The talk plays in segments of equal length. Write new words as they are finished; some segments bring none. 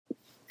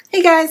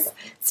Hey guys,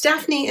 it's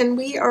Daphne and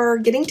we are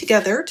getting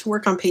together to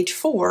work on page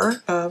 4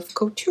 of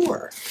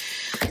Couture.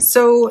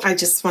 So I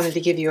just wanted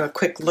to give you a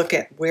quick look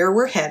at where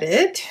we're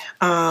headed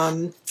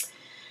so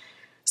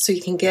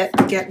you can get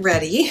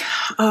ready.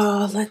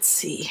 Let's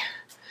see.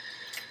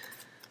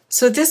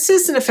 So this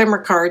is an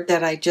ephemera card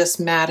that I just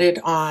matted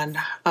on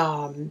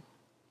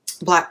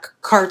black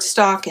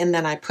cardstock, and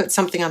then I put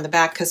something on the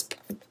back because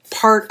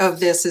part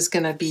of this is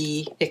going to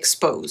be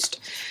exposed.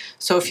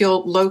 So if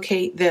you'll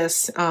locate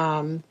this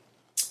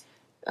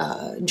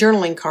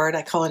journaling card,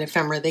 I call it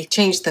ephemera, they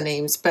changed the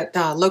names, but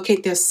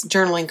locate this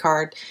journaling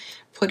card,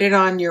 put it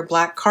on your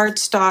black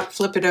cardstock,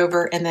 flip it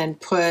over, and then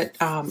put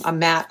a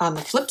mat on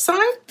the flip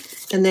side,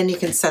 and then you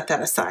can set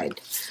that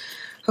aside.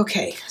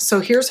 Okay, so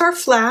here's our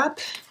flap,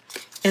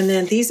 and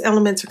then these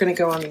elements are going to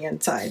go on the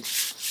inside.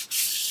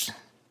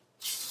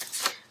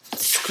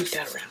 Scoot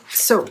that around.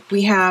 So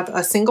we have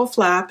a single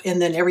flap,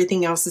 and then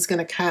everything else is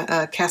going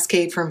to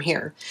cascade from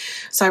here.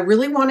 So I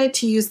really wanted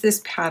to use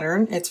this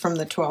pattern. It's from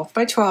the 12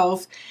 by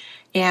 12,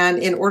 and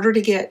in order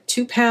to get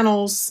 2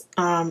 panels,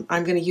 I'm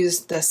going to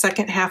use the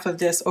second half of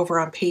this over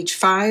on page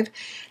 5.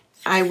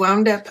 I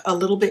wound up a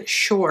little bit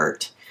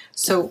short,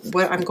 so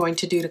what I'm going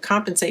to do to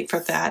compensate for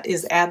that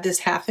is add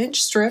this 1/2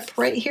 inch strip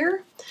right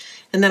here.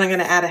 And then I'm going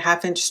to add a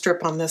 1/2 inch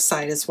strip on this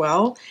side as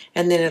well,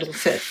 and then it'll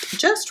fit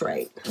just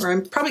right. Or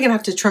I'm probably going to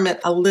have to trim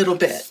it a little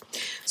bit.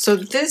 So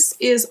this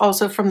is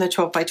also from the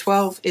 12 by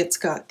 12. It's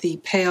got the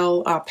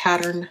pale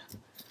pattern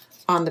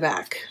on the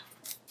back.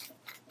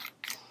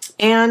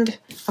 And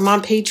I'm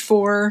on page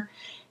 4,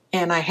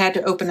 and I had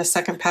to open a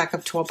second pack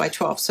of 12 by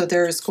 12. So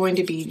there's going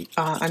to be,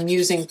 I'm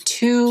using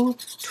 2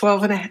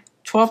 12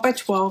 by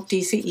 12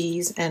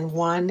 DCEs and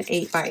 1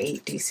 8 by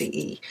 8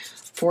 DCE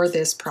for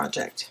this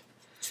project.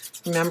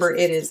 Remember,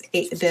 it is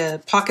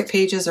the pocket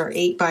pages are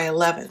 8 by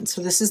 11,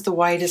 so this is the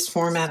widest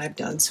format I've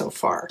done so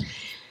far.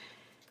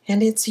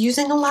 And it's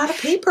using a lot of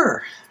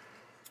paper.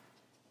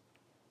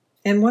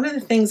 And one of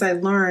the things I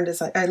learned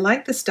is I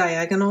like this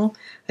diagonal.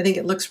 I think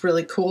it looks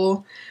really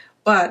cool,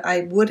 but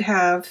I would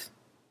have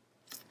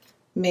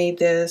made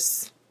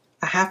this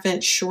a 1/2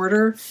 inch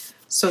shorter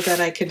so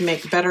that I could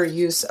make better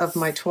use of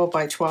my 12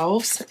 by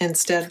 12s.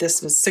 Instead,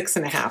 this was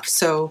 6.5.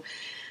 So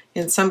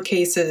in some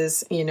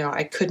cases, you know,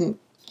 I couldn't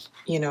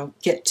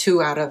get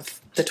 2 out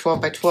of the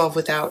 12 by 12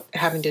 without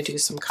having to do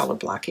some color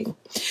blocking.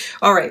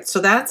 All right, so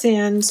that's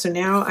in. So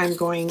now I'm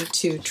going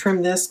to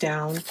trim this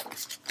down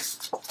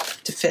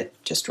to fit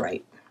just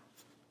right.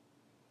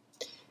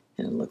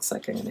 And it looks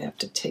like I'm going to have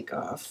to take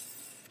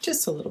off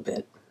just a little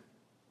bit.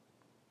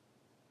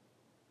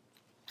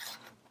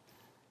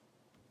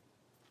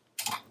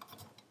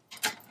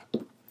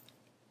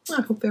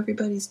 I hope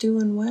everybody's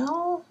doing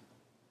well.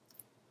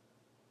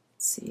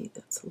 Let's see,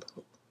 that's a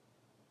little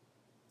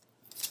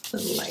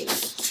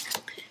light.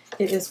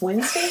 It is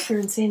Wednesday here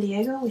in San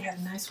Diego. We had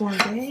a nice warm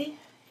day,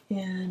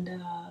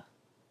 and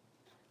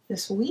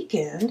this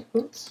weekend,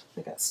 oops,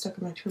 I got stuck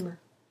in my trimmer.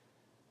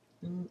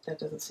 That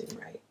doesn't seem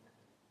right.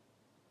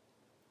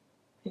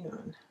 Hang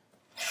on.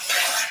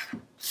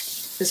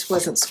 This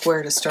wasn't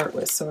square to start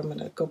with, so I'm going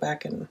to go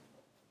back and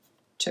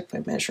check my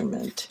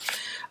measurement.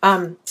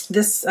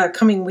 This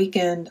coming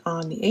weekend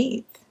on the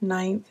 8th,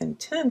 9th, and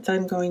 10th,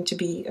 I'm going to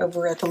be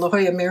over at the La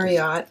Jolla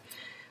Marriott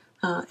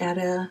at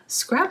a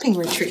scrapping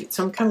retreat.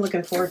 So I'm kind of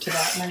looking forward to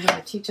that. And I'm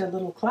going to teach a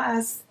little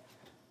class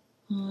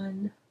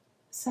on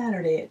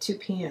Saturday at 2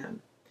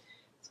 p.m.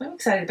 So I'm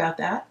excited about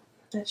that.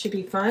 That should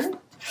be fun.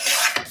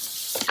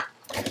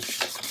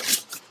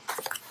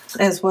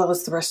 As well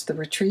as the rest of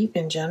the retreat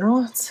in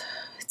general.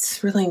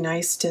 It's really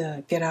nice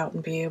to get out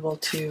and be able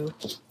to,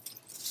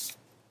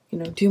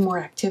 do more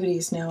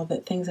activities now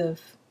that things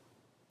have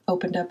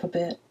opened up a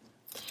bit.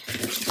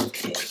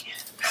 Okay.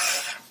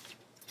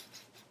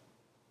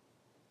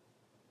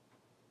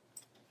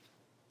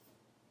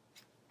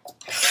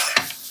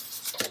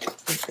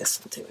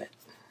 This will do it.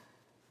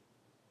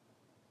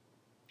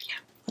 Yeah,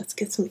 let's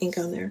get some ink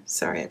on there.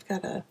 Sorry, I've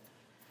got a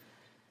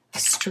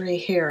stray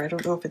hair. I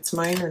don't know if it's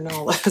mine or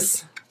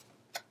Nola's.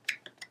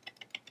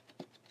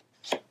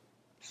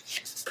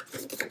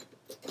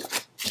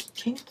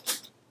 Okay.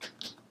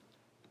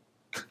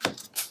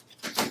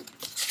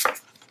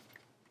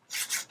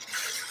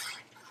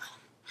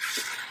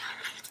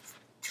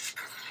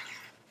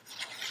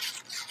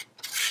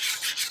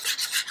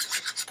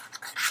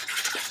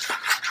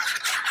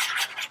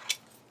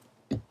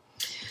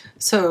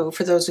 So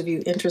for those of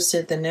you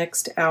interested, the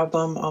next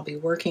album I'll be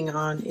working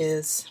on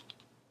is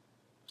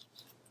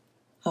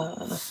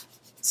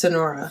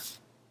Sonora.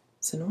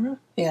 Sonora?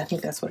 Yeah, I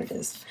think that's what it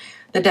is.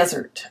 The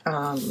Desert.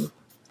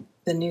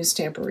 The new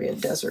Stamperia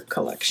Desert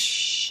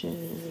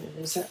Collection.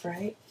 Is that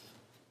right?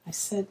 I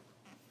said...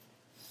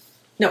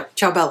 No,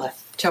 Ciao Bella.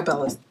 Ciao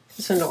Bella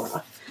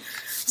Sonora.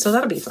 So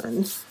that'll be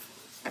fun.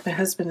 My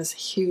husband is a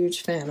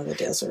huge fan of the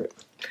desert.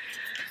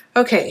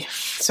 Okay,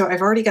 so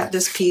I've already got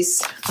this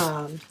piece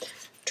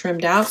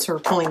trimmed out, so we're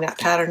pulling that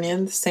pattern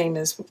in the same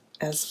as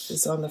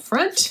is on the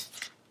front.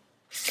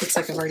 Looks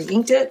like I've already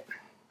inked it.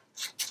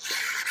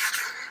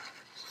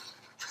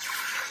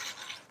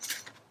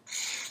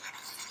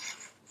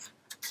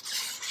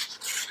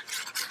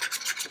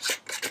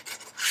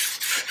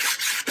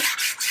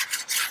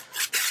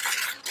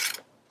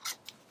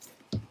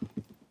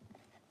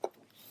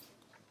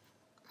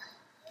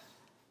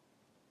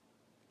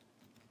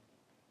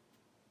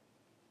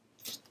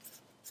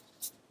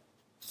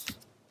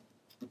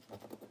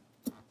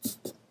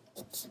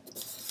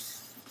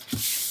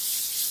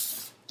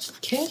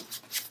 Okay,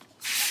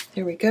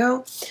 there we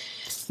go.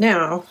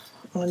 Now,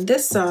 on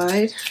this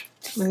side,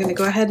 I'm going to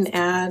go ahead and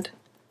add,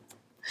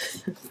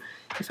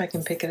 if I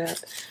can pick it up,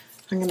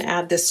 I'm going to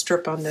add this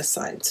strip on this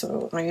side.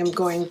 So I am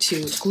going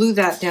to glue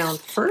that down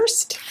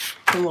first,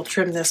 and we'll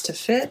trim this to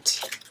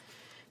fit.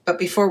 But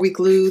before we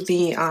glue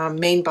the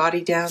main body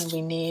down,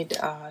 we need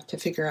to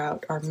figure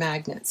out our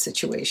magnet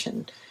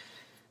situation,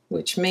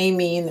 which may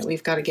mean that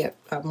we've got to get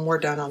more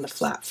done on the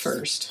flap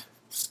first.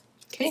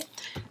 Okay,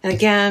 and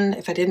again,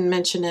 if I didn't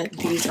mention it,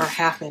 these are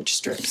 1/2 inch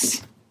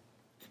strips.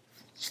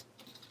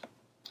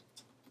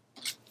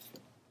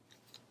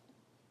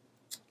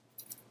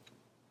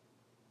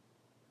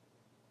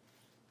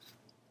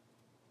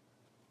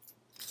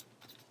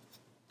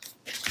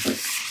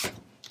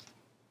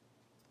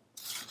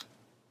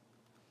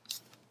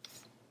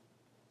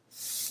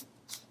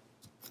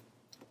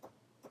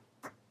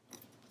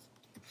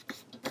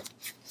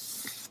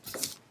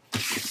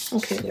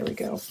 Okay, there we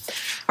go.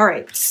 All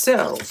right,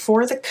 so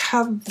for the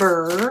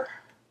cover,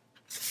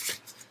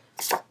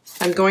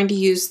 I'm going to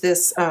use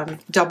this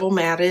double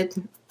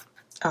matted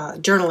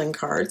journaling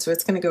card. So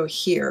it's going to go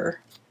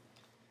here.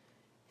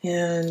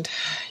 And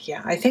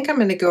yeah, I think I'm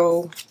going to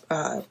go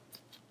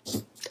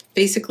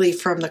basically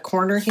from the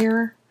corner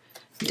here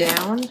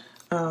down.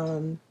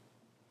 I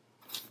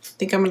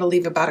think I'm going to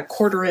leave about a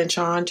 1/4 inch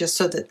on just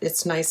so that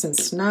it's nice and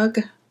snug.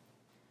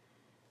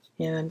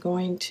 And I'm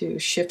going to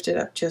shift it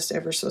up just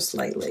ever so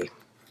slightly.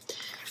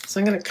 So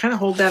I'm going to kind of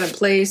hold that in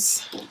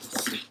place,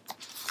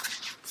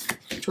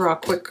 draw a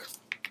quick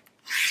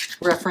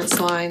reference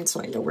line so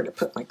I know where to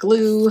put my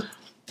glue.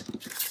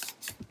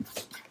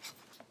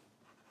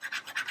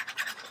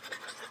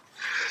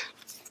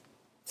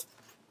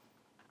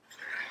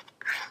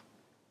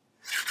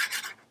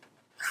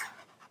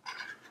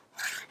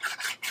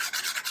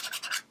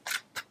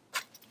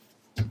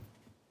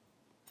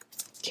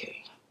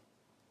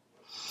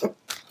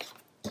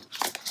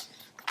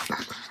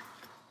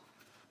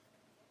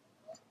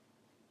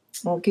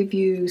 I'll give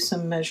you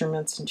some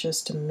measurements in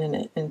just a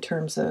minute in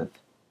terms of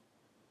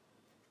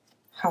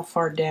how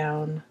far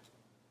down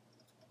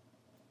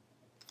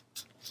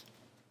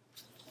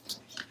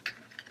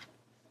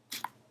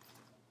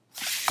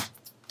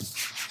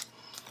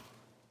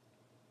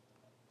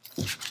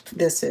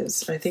this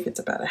is. I think it's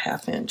about a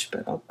 1/2 inch,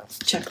 but I'll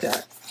check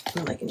that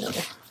and let you know.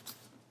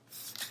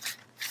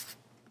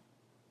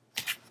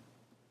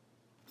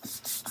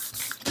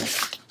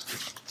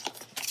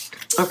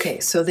 Okay,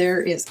 so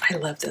there is, I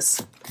love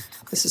this.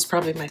 This is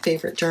probably my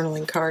favorite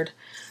journaling card.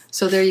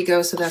 So there you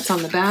go. So that's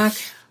on the back.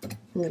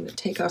 I'm going to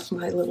take off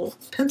my little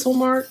pencil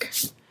mark.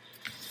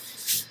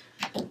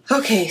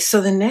 Okay,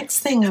 so the next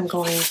thing I'm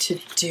going to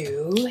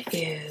do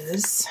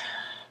is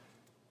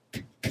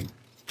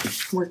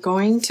we're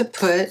going to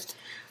put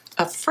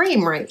a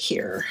frame right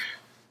here,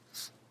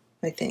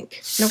 I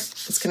think. Nope,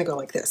 it's going to go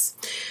like this.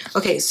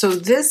 Okay, so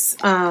this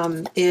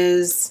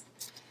is,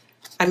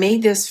 I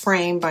made this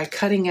frame by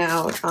cutting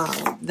out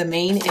the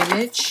main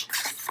image,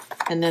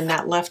 and then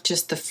that left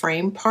just the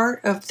frame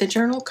part of the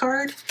journal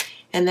card.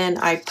 And then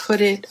I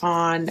put it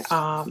on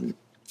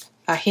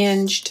a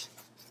hinged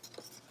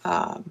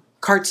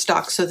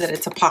cardstock so that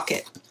it's a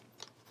pocket.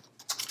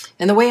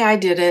 And the way I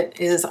did it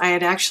is I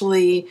had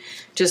actually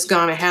just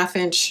gone a 1/2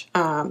 inch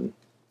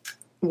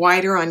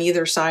wider on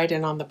either side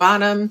and on the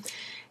bottom.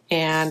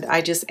 And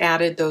I just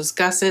added those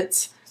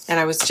gussets. And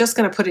I was just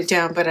going to put it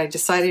down, but I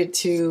decided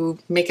to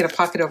make it a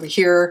pocket over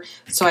here.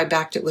 So I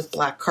backed it with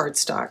black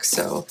cardstock.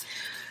 So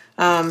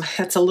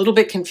that's a little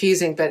bit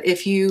confusing, but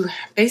if you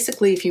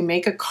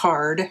make a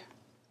card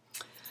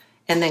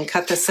and then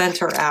cut the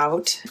center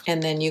out,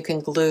 and then you can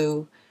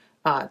glue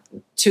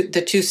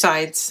the two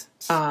sides,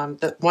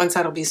 the one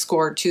side will be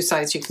scored, 2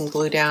 sides you can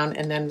glue down,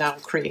 and then that'll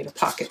create a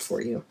pocket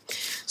for you.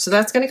 So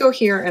that's going to go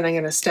here, and I'm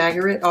going to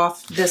stagger it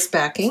off this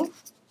backing.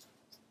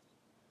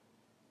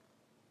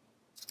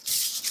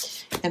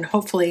 And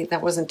hopefully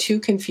that wasn't too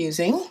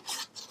confusing.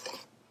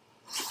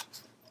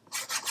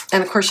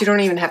 And of course, you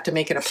don't even have to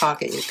make it a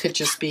pocket. It could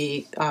just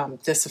be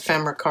this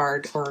ephemera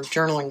card or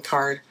journaling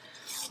card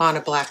on a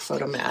black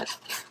photo mat.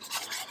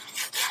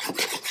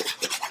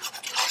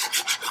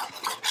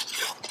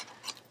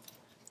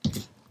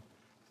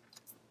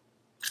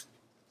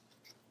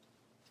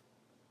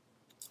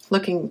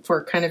 Looking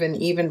for kind of an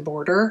even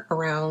border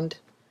around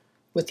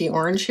with the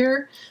orange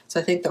here. So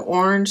I think the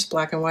orange,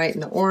 black and white,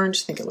 and the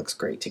orange, I think it looks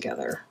great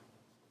together.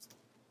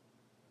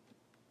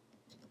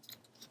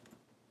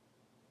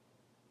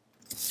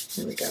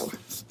 There we go.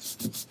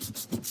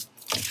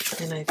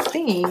 And I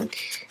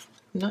think,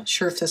 I'm not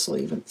sure if this will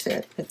even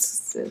fit.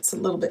 It's a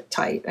little bit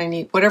tight. I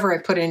need, whatever I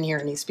put in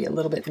here needs to be a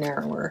little bit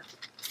narrower.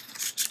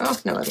 Oh,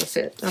 no, it'll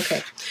fit.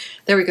 Okay,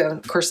 there we go.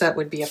 Of course, that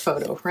would be a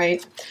photo,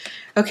 right?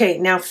 Okay,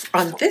 now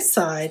on this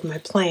side, my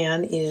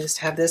plan is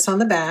to have this on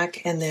the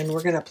back, and then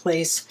we're going to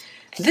place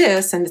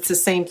this, and it's the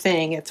same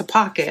thing. It's a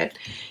pocket,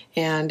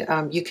 and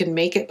you can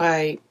make it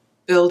by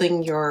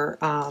building your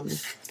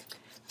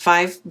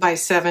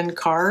 5x7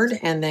 card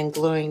and then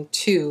gluing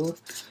 2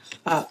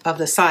 of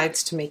the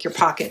sides to make your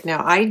pocket.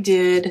 Now, I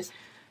did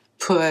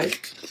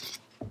put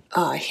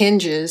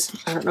hinges.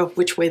 I don't know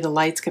which way the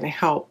light's going to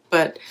help,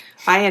 but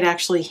I had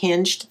actually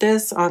hinged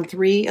this on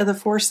 3 of the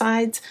 4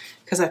 sides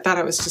because I thought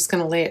I was just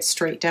going to lay it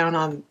straight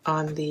down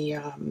on the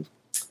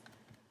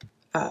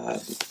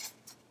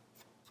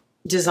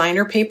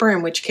designer paper,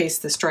 in which case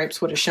the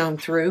stripes would have shown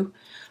through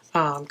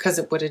because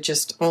it would have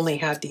just only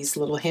had these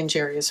little hinge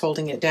areas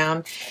holding it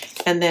down.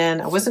 And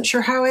then I wasn't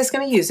sure how I was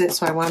going to use it,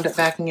 so I wound up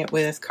backing it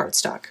with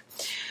cardstock.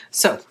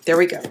 So there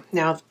we go.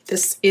 Now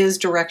this is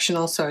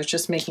directional, so I was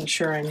just making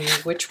sure I knew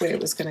which way it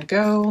was going to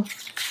go.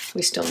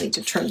 We still need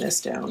to trim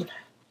this down.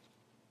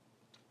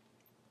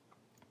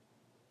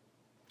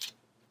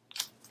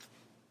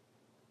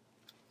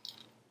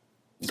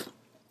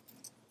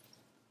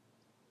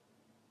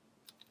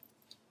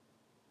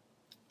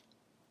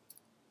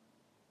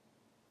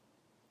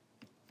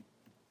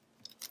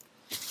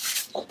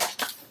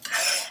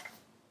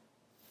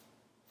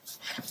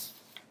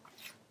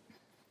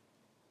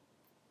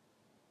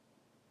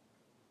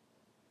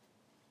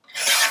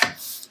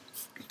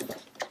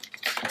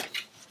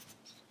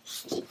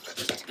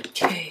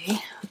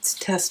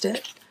 Test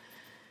it.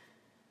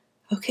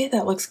 Okay,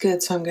 that looks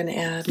good, so I'm going to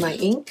add my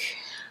ink.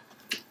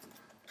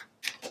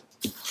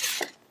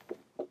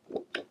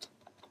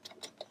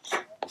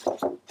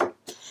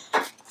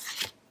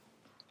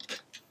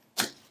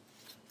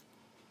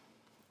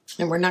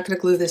 And we're not going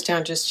to glue this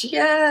down just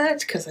yet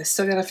because I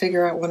still got to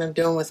figure out what I'm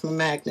doing with my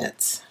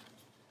magnets.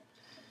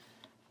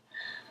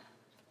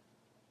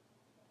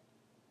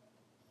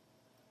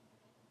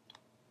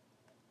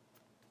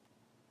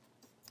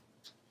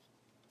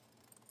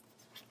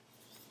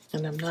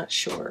 And I'm not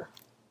sure.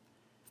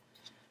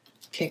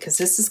 Okay, because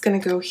this is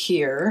going to go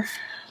here,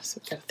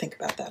 so we've got to think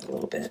about that a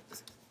little bit.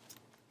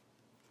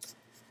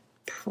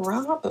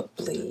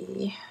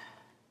 Probably,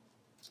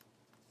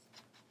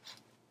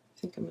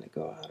 I think I'm going to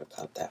go out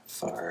about that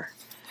far.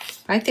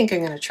 I think I'm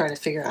going to try to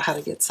figure out how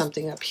to get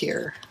something up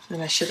here,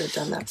 and I should have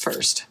done that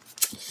first.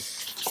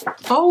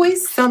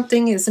 Always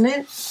something, isn't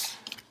it?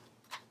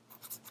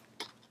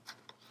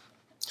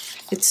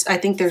 I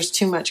think there's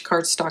too much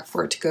cardstock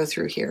for it to go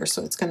through here,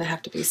 so it's going to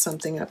have to be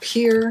something up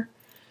here.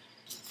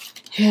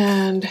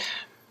 And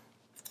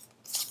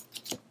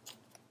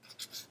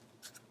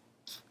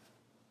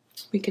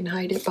we can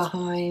hide it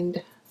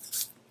behind.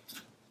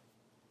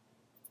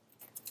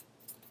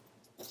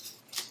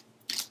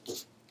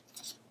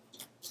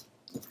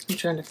 I'm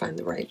trying to find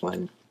the right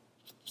one.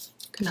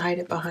 Can hide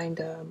it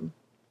behind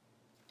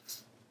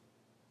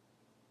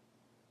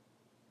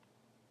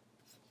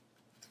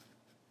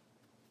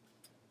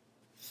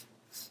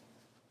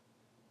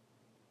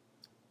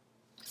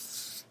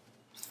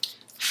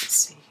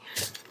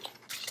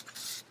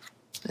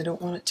I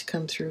don't want it to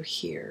come through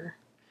here,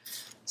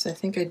 so I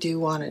think I do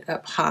want it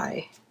up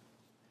high.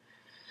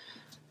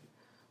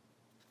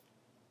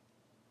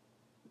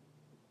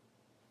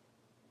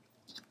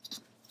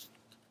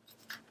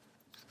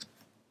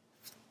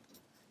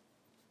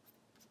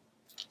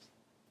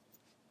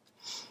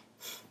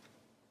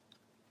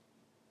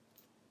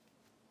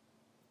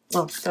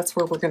 Oh, that's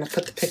where we're going to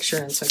put the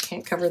picture in, so I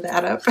can't cover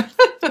that up.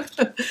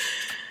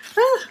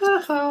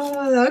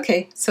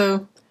 Okay,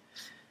 so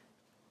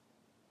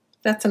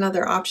that's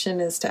another option,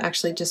 is to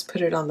actually just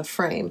put it on the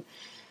frame.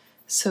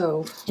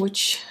 So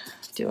which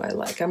do I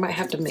like? I might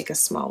have to make a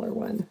smaller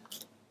one.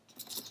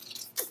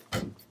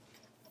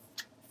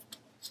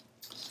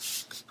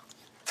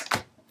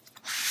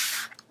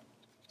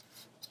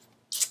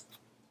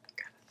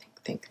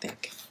 Gotta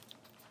think.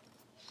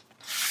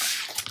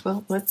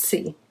 Well, let's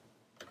see.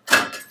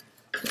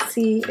 Let's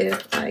see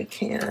if I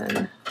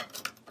can,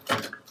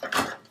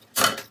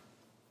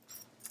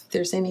 if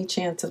there's any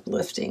chance of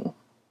lifting.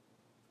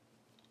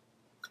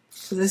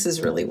 So this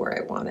is really where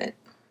I want it.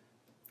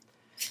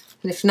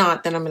 And if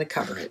not, then I'm going to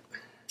cover it.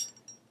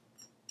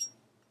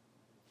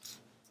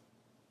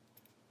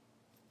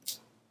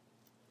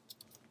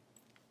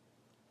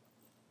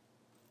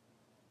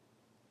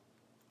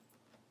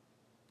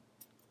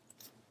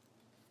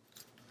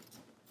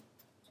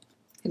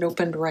 It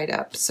opened right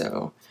up,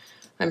 so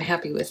I'm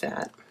happy with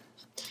that.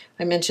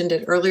 I mentioned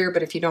it earlier,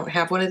 but if you don't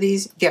have one of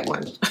these, get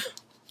one.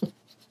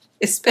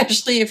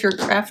 Especially if you're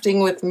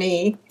crafting with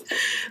me,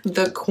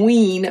 the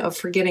queen of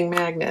forgetting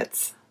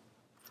magnets.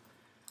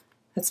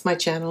 That's my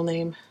channel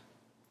name.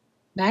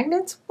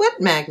 Magnets?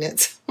 What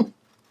magnets?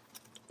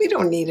 We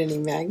don't need any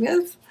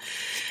magnets.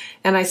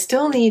 And I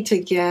still need to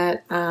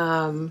get,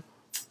 maybe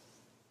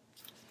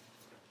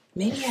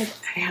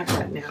I have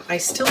that now. I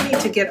still need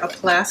to get a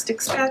plastic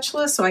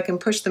spatula so I can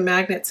push the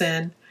magnets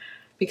in,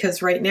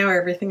 because right now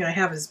everything I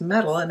have is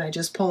metal and I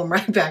just pull them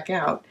right back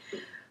out.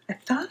 I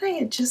thought I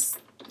had just,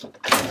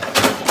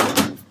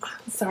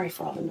 sorry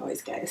for all the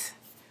noise, guys.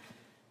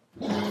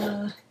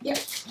 Yep,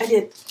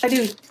 I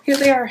do. Here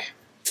they are.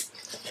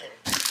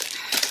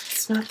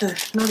 It's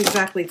not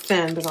exactly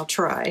thin, but I'll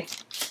try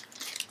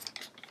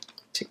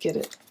to get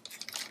it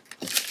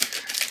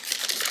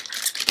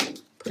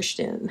pushed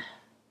in.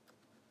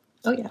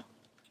 Oh yeah,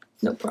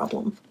 no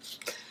problem.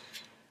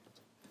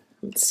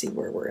 Let's see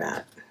where we're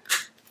at.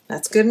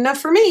 That's good enough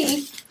for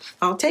me.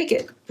 I'll take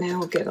it. Now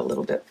we'll get a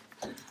little bit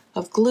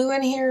of glue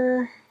in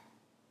here,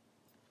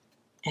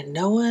 and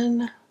no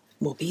one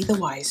will be the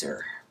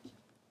wiser.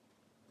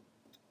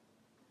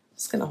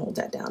 Just gonna hold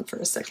that down for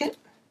a second.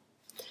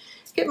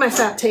 Get my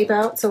fat tape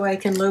out so I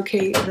can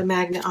locate the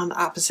magnet on the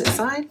opposite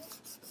side.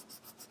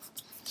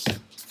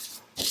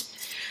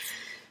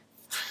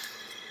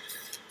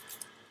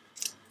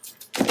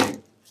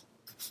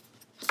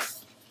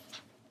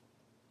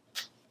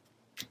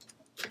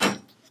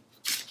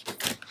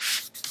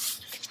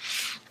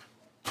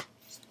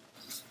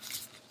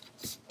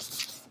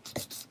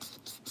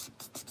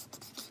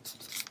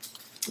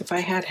 If I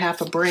had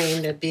half a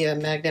brain, there'd be a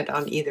magnet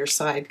on either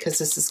side because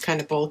this is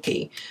kind of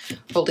bulky,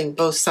 holding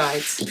both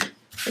sides.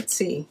 Let's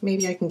see,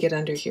 maybe I can get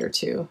under here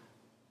too.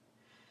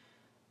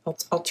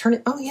 I'll turn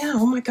it. Oh yeah,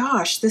 oh my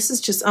gosh, this is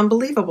just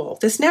unbelievable.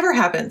 This never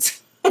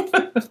happens.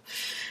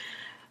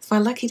 It's my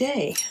lucky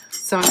day.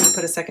 So I'm gonna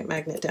put a second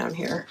magnet down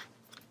here.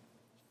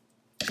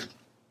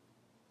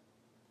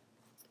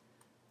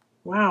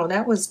 Wow,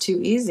 that was too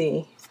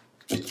easy.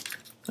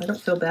 I don't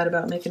feel bad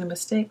about making a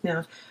mistake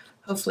now.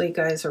 Hopefully you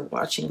guys are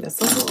watching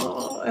this a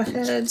little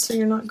ahead so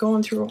you're not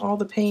going through all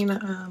the pain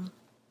I'm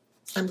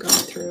going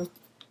through.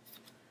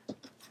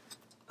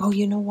 Oh,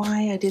 you know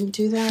why I didn't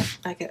do that?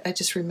 I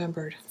just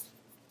remembered.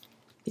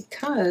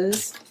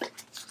 Because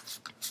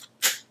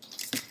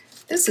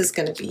this is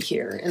going to be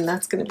here, and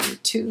that's going to be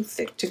too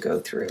thick to go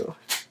through.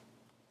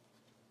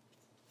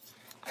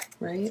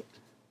 Right?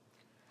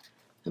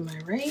 Am I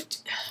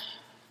right?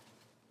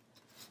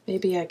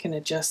 Maybe I can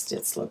adjust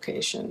its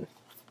location.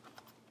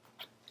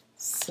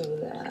 So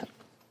that,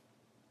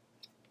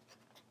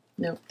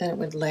 nope, then it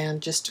would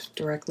land just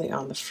directly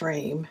on the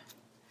frame.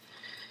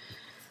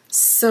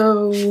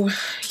 So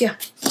yeah,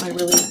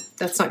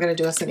 that's not going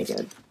to do us any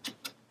good.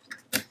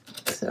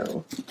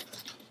 So,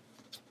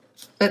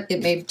 but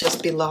it may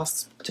just be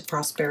lost to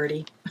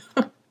prosperity.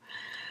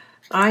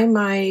 I'm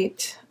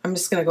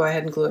just going to go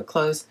ahead and glue it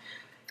closed.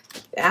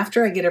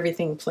 After I get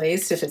everything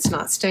placed, if it's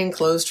not staying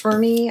closed for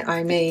me,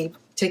 I may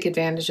take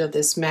advantage of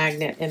this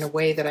magnet in a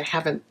way that I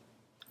haven't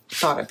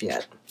thought of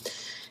yet.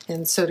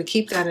 And so to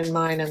keep that in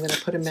mind, I'm going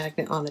to put a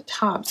magnet on the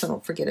top so I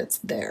don't forget it's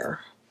there.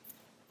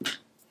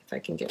 If I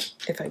can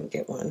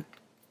get one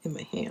in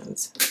my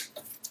hands.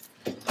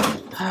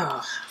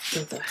 Oh, for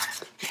the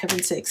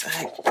heaven's sakes,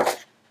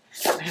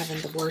 I'm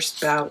having the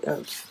worst bout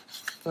of,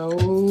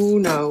 oh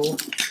no.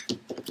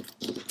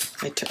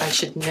 I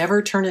should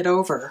never turn it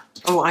over.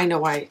 Oh, I know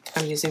why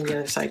I'm using the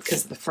other side,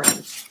 because of the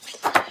frame.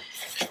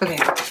 Okay.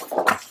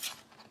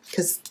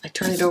 Because I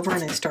turn it over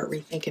and I start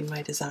rethinking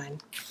my design.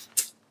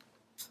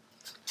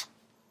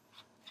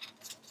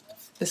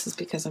 This is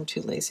because I'm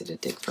too lazy to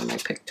dig for my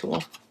pick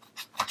tool.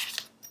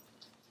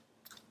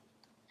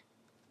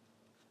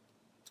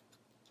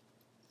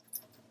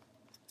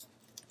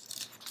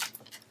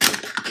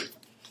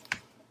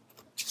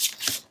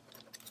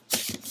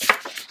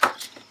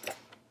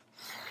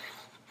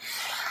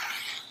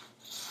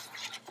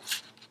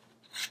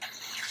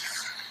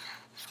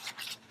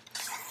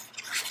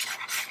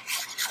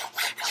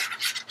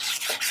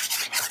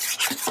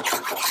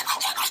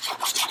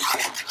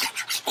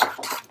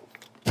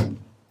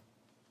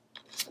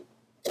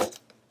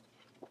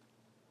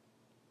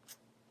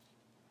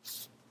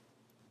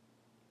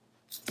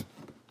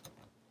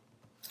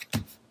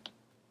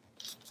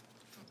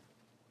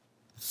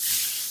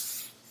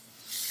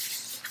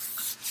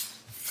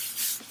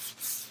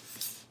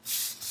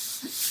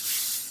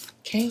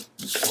 Okay.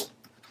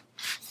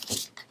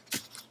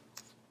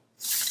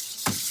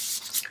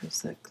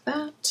 Goes like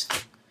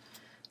that,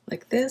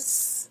 like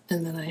this,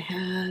 and then I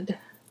had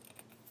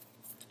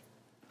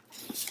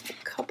a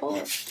couple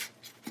of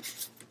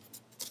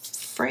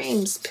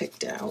frames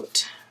picked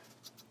out.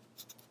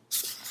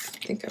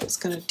 I think I was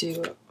going to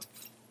do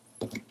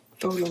a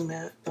photo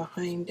mat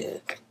behind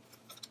it.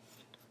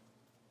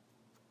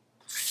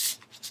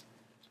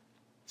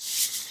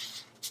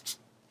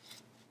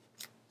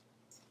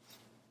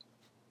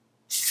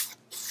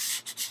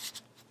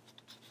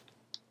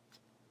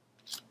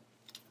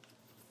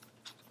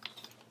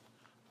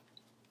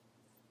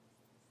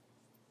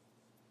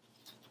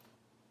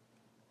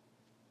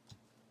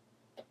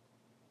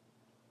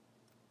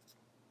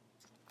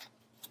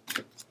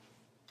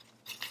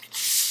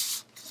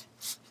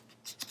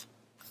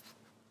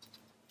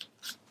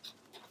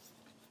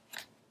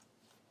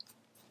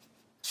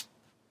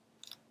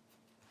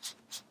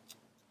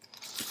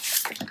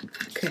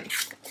 Okay,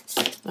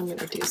 I'm going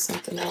to do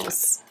something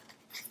else,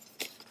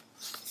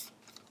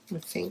 I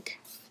think.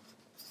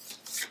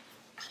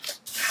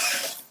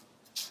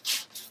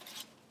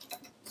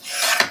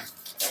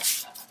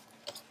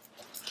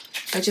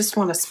 I just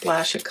want to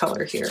splash a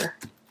color here.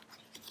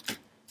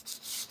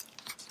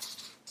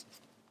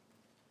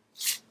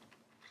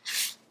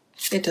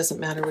 It doesn't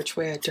matter which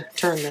way I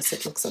turn this,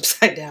 it looks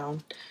upside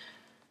down.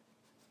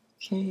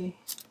 Okay.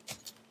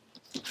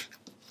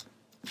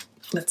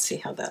 Let's see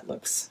how that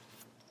looks.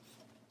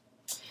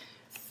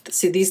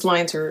 See, these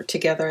lines are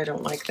together. I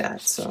don't like that,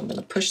 so I'm going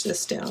to push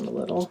this down a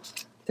little.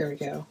 There we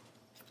go.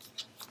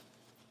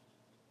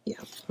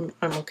 Yeah,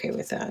 I'm okay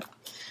with that.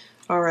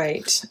 All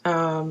right,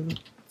 I'm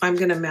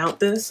going to mount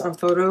this on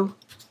photo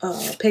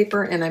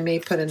paper, and I may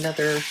put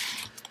another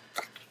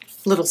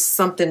little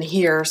something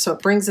here so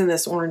it brings in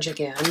this orange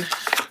again.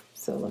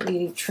 So let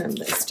me trim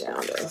this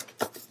down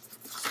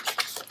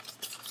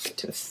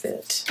to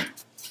fit.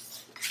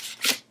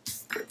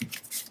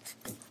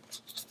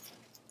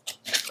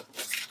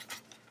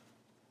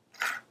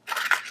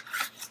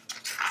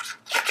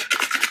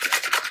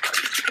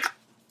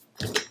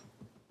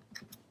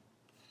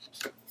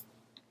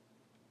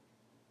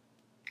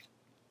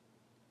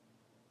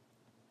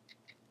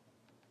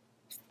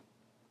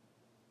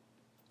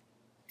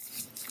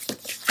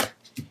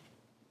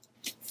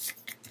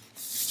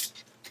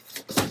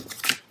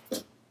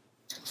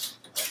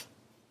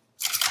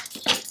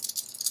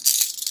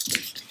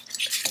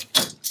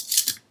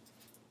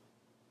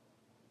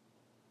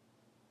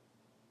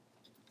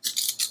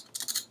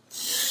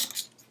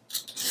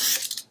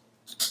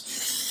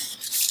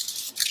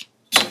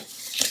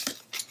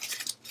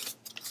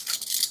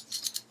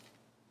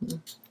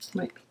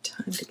 Might be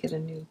time to get a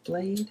new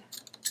blade.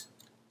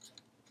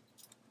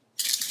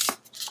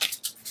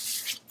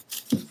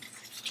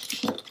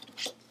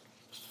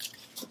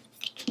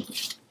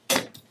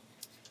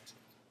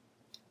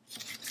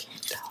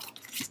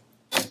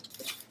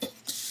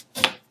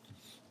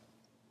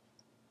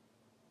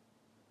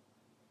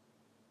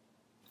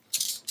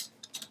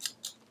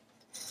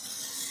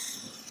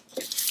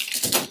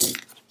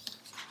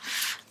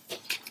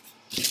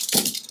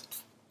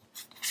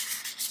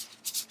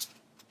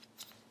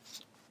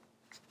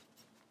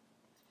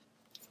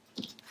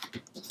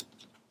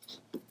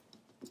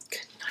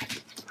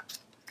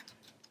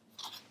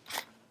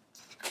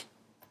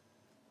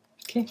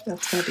 Okay,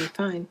 that's going to be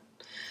fine.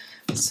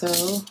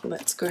 So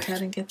let's go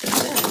ahead and get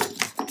this in.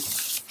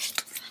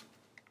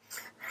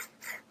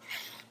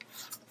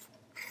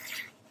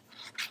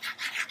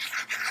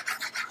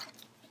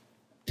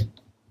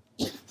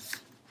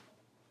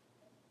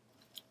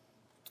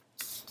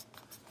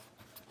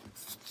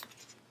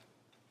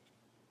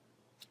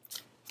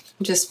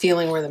 I'm just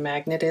feeling where the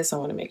magnet is. I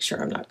want to make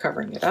sure I'm not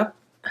covering it up.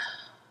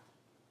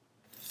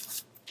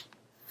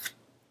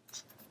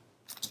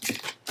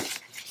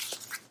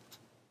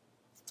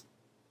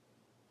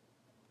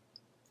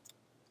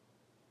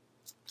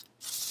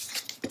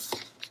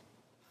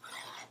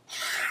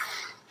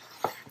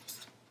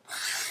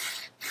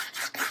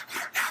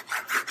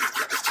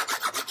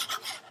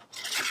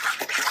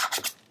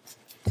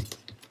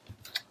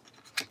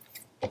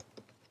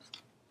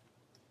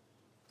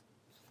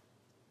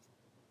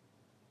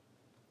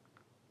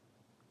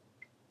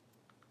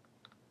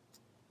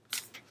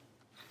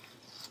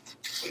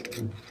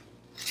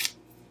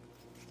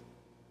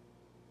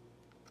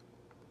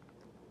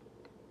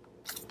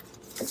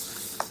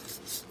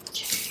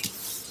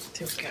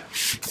 There we go.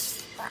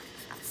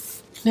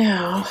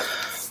 Now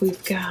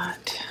we've got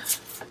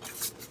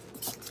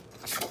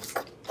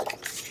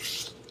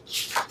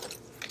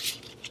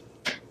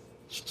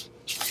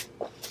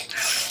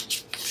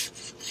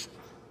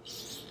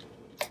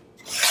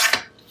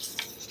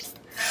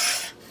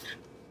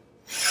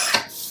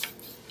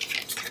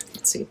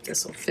let's see if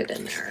this will fit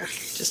in there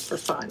just for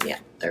fun. Yeah,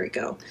 there we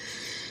go.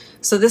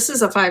 So this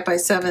is a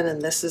 5x7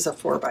 and this is a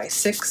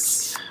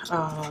 4x6.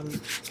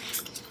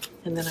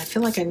 And then I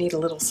feel like I need a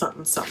little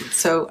something, something.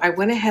 So I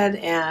went ahead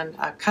and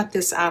cut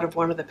this out of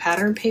one of the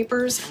pattern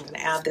papers. I'm going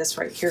to add this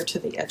right here to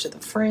the edge of the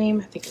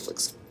frame. I think it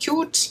looks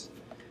cute.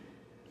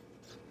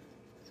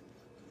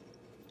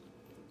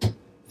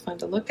 Fun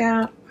to look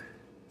at.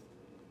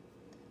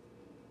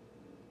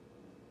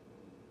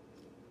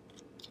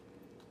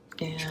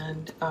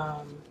 And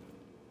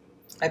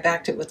I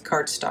backed it with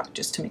cardstock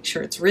just to make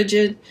sure it's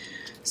rigid.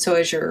 So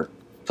as you're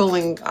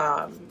pulling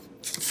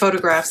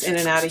photographs in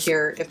and out of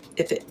here,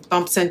 if it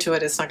bumps into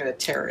it, it's not going to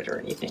tear it or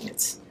anything.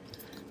 It's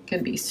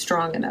going to be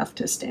strong enough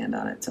to stand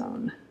on its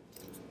own.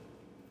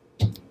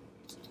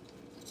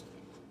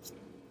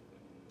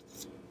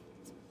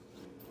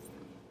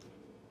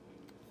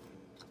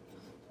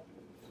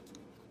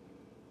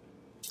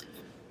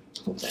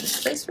 Hold that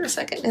in place for a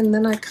second, and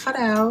then I cut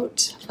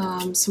out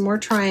some more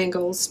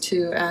triangles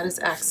to add as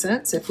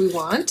accents if we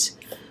want.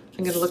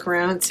 I'm going to look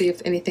around and see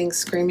if anything's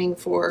screaming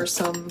for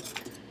some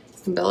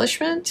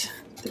embellishment.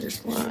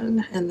 There's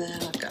one, and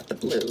then I've got the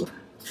blue.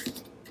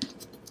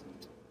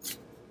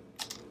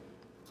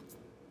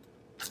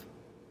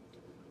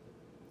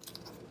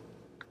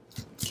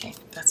 Okay,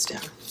 that's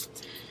down.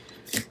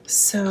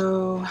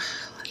 So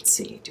let's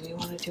see, do we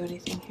want to do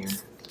anything here?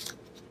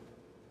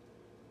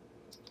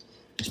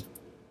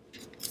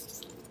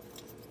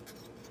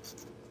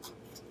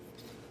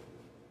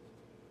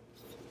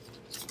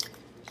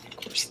 Of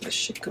course, this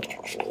should go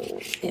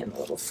in a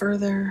little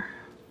further.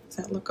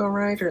 Does that look all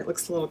right, or it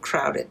looks a little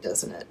crowded,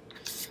 doesn't it?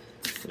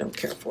 I don't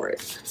care for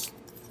it.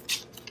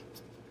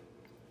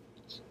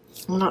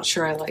 I'm not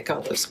sure I like all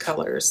those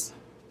colors.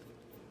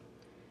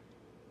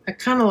 I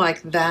kind of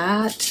like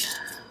that,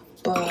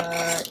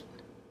 but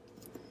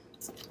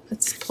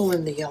let's pull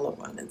in the yellow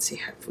one and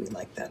see if we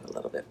like that a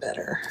little bit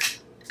better.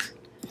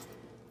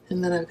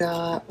 And then I've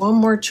got one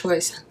more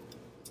choice.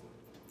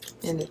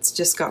 and it's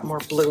just got more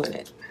blue in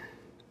it.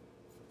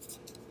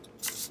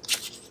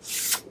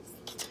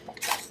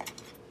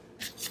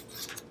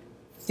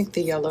 I think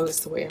the yellow is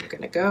the way I'm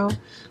going to go.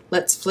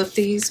 Let's flip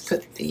these,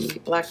 put the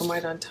black and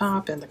white on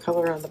top and the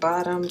color on the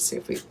bottom, see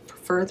if we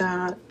prefer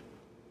that.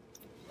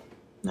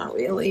 Not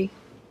really.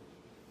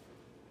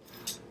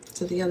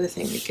 So the other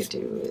thing we could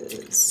do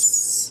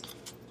is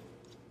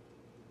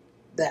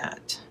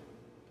that.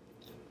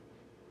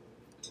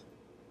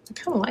 I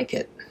kind of like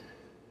it.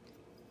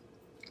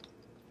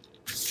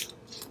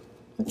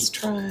 Let's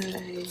try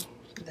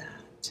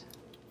that.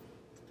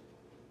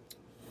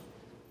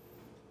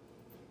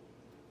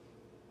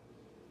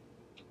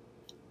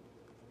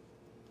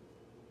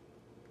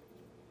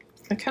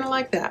 I kind of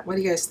like that. What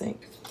do you guys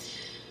think?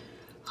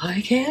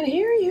 I can't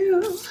hear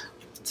you.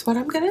 That's what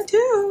I'm gonna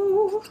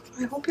do.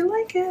 I hope you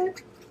like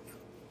it.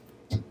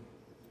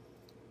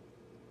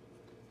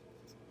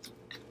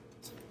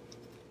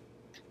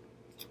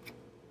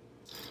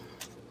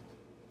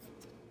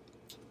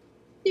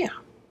 Yeah,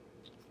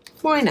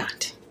 why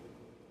not?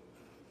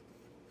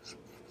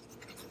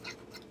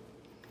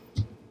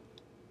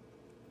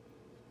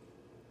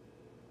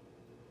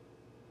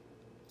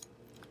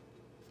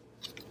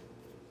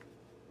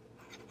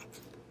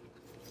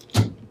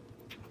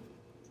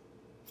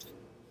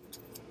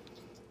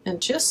 And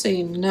just so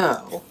you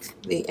know,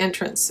 the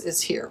entrance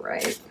is here,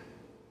 right?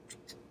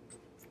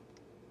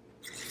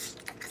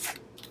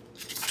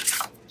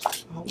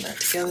 Hold that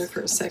together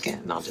for a second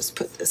and I'll just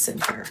put this in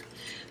here.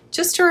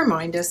 Just to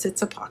remind us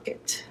it's a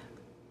pocket.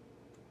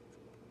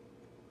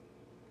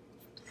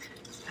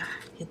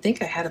 You'd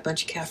think I had a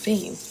bunch of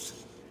caffeine,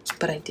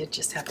 but I did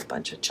just have a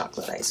bunch of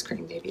chocolate ice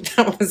cream. Maybe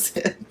that was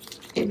it.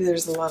 Maybe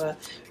there's a lot of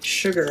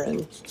sugar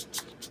and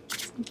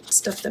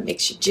stuff that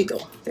makes you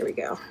jiggle. There we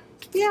go.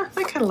 Yeah,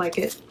 I kind of like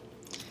it.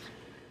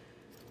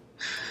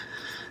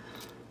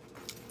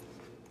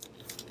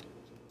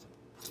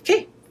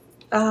 Okay,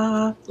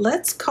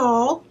 let's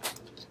call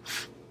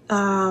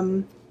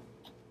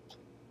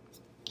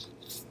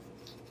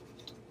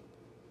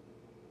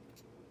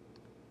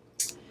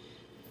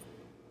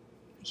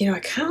you know, I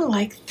kind of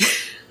like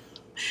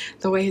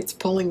the way it's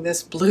pulling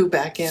this blue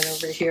back in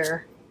over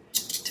here.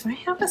 Do I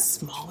have a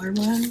smaller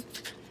one?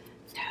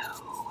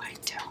 No, I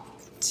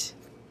don't.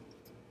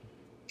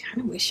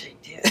 Kind of wish I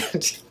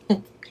did.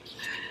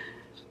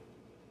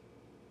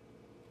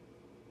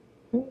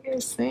 What do you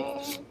guys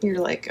think? You're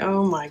like,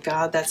 oh my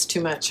God, that's too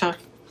much, huh?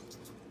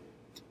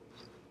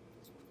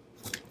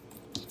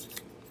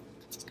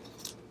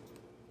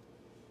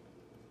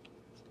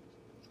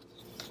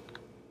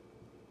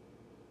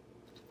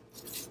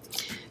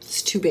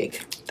 It's too big.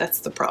 That's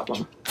the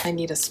problem. I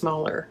need a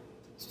smaller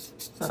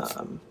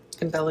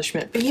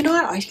embellishment. But you know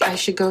what? I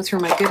should go through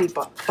my goodie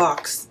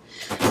box.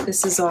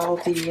 This is all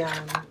the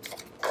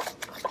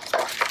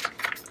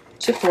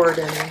chipboard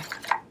and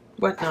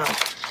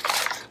whatnot.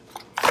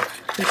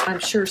 I'm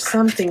sure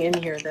something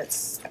in here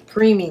that's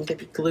screaming to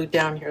be glued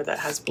down here that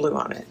has blue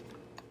on it.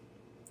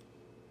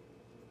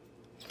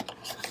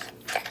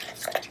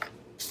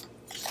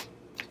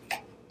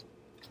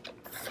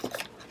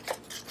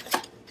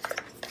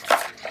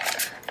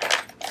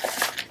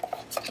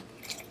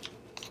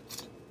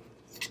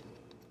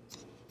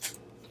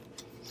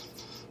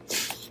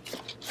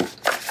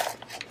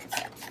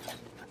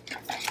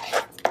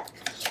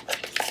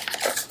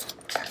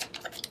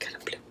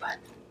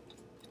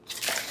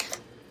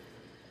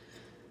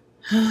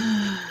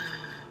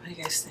 What do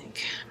you guys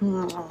think?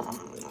 I'm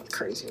not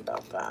crazy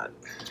about that.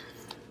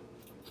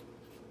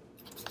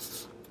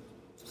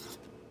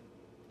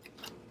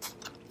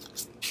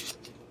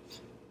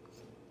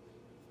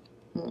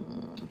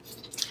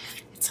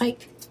 It's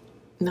like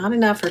not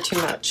enough or too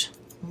much.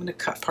 I'm going to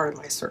cut part of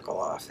my circle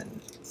off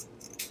and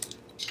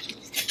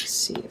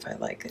see if I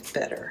like it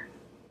better.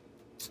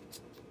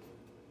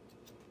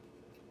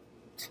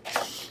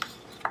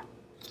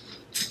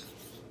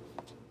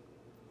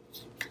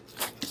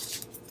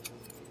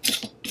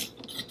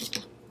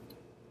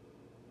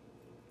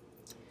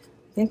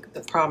 I think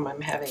the problem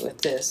I'm having with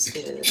this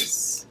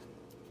is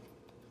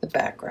the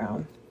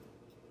background.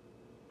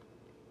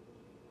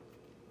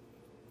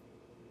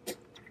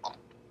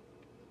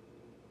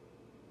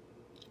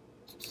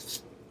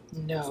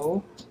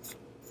 No.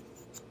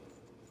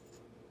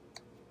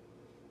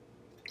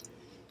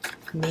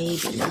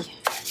 Maybe.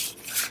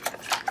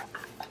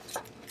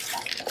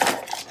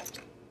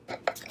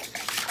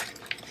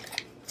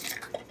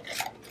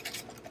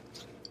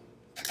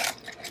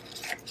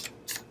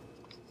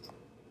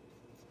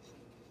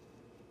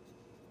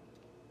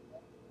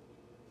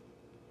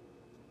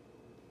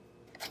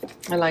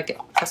 I like it.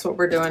 That's what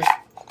we're doing.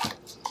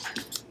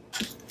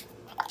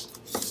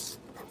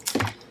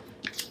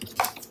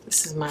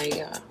 This is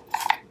my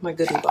my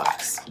goodie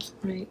box,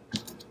 right?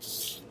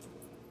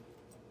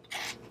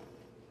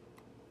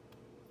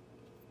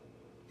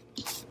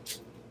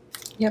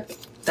 Yep,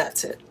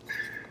 that's it.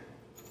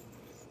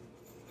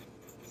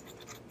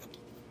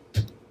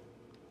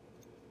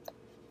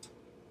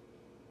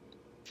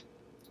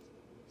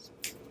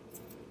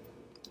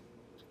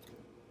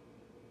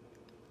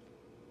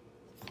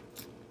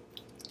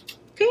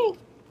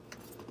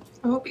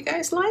 I hope you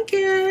guys like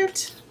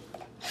it.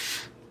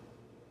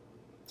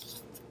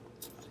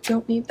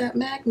 Don't need that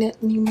magnet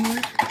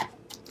anymore.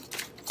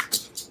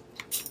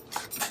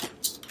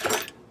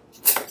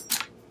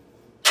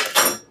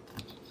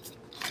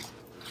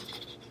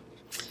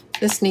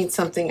 This needs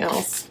something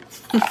else.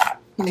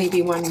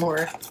 Maybe one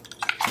more.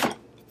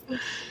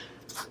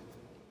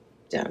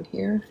 Down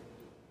here.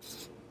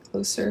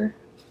 Closer.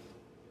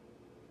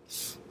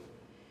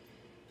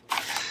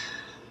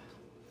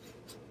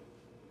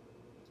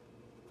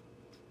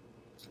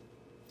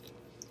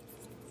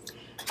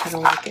 I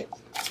don't like it.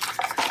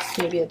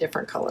 Maybe a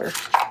different color.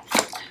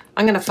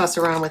 I'm going to fuss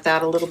around with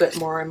that a little bit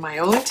more in my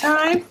own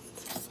time.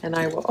 And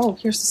I will, oh,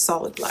 here's the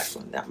solid black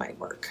one. That might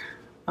work.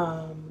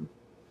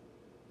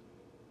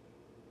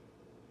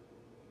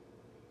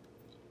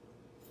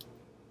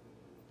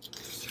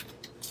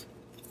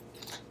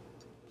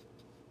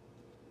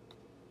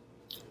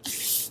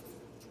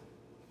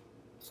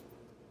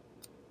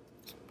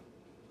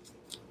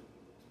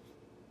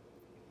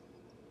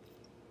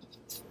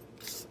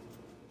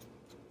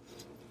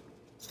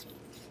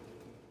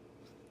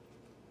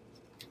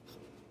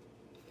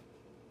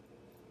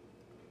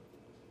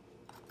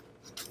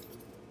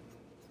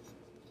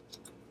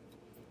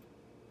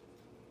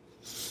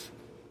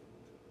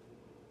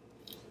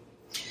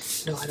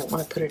 No, I don't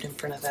want to put it in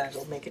front of that.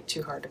 It'll make it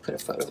too hard to put a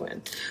photo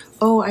in.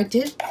 Oh, I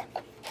did.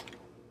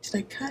 Did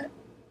I cut?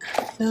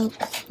 No,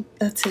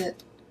 that's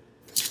it.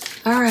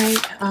 All right.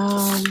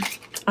 I'm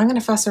going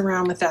to fuss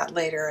around with that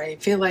later. I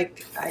feel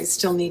like I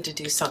still need to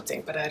do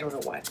something, but I don't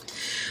know what.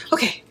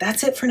 Okay,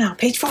 that's it for now.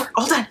 Page 4,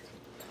 all done.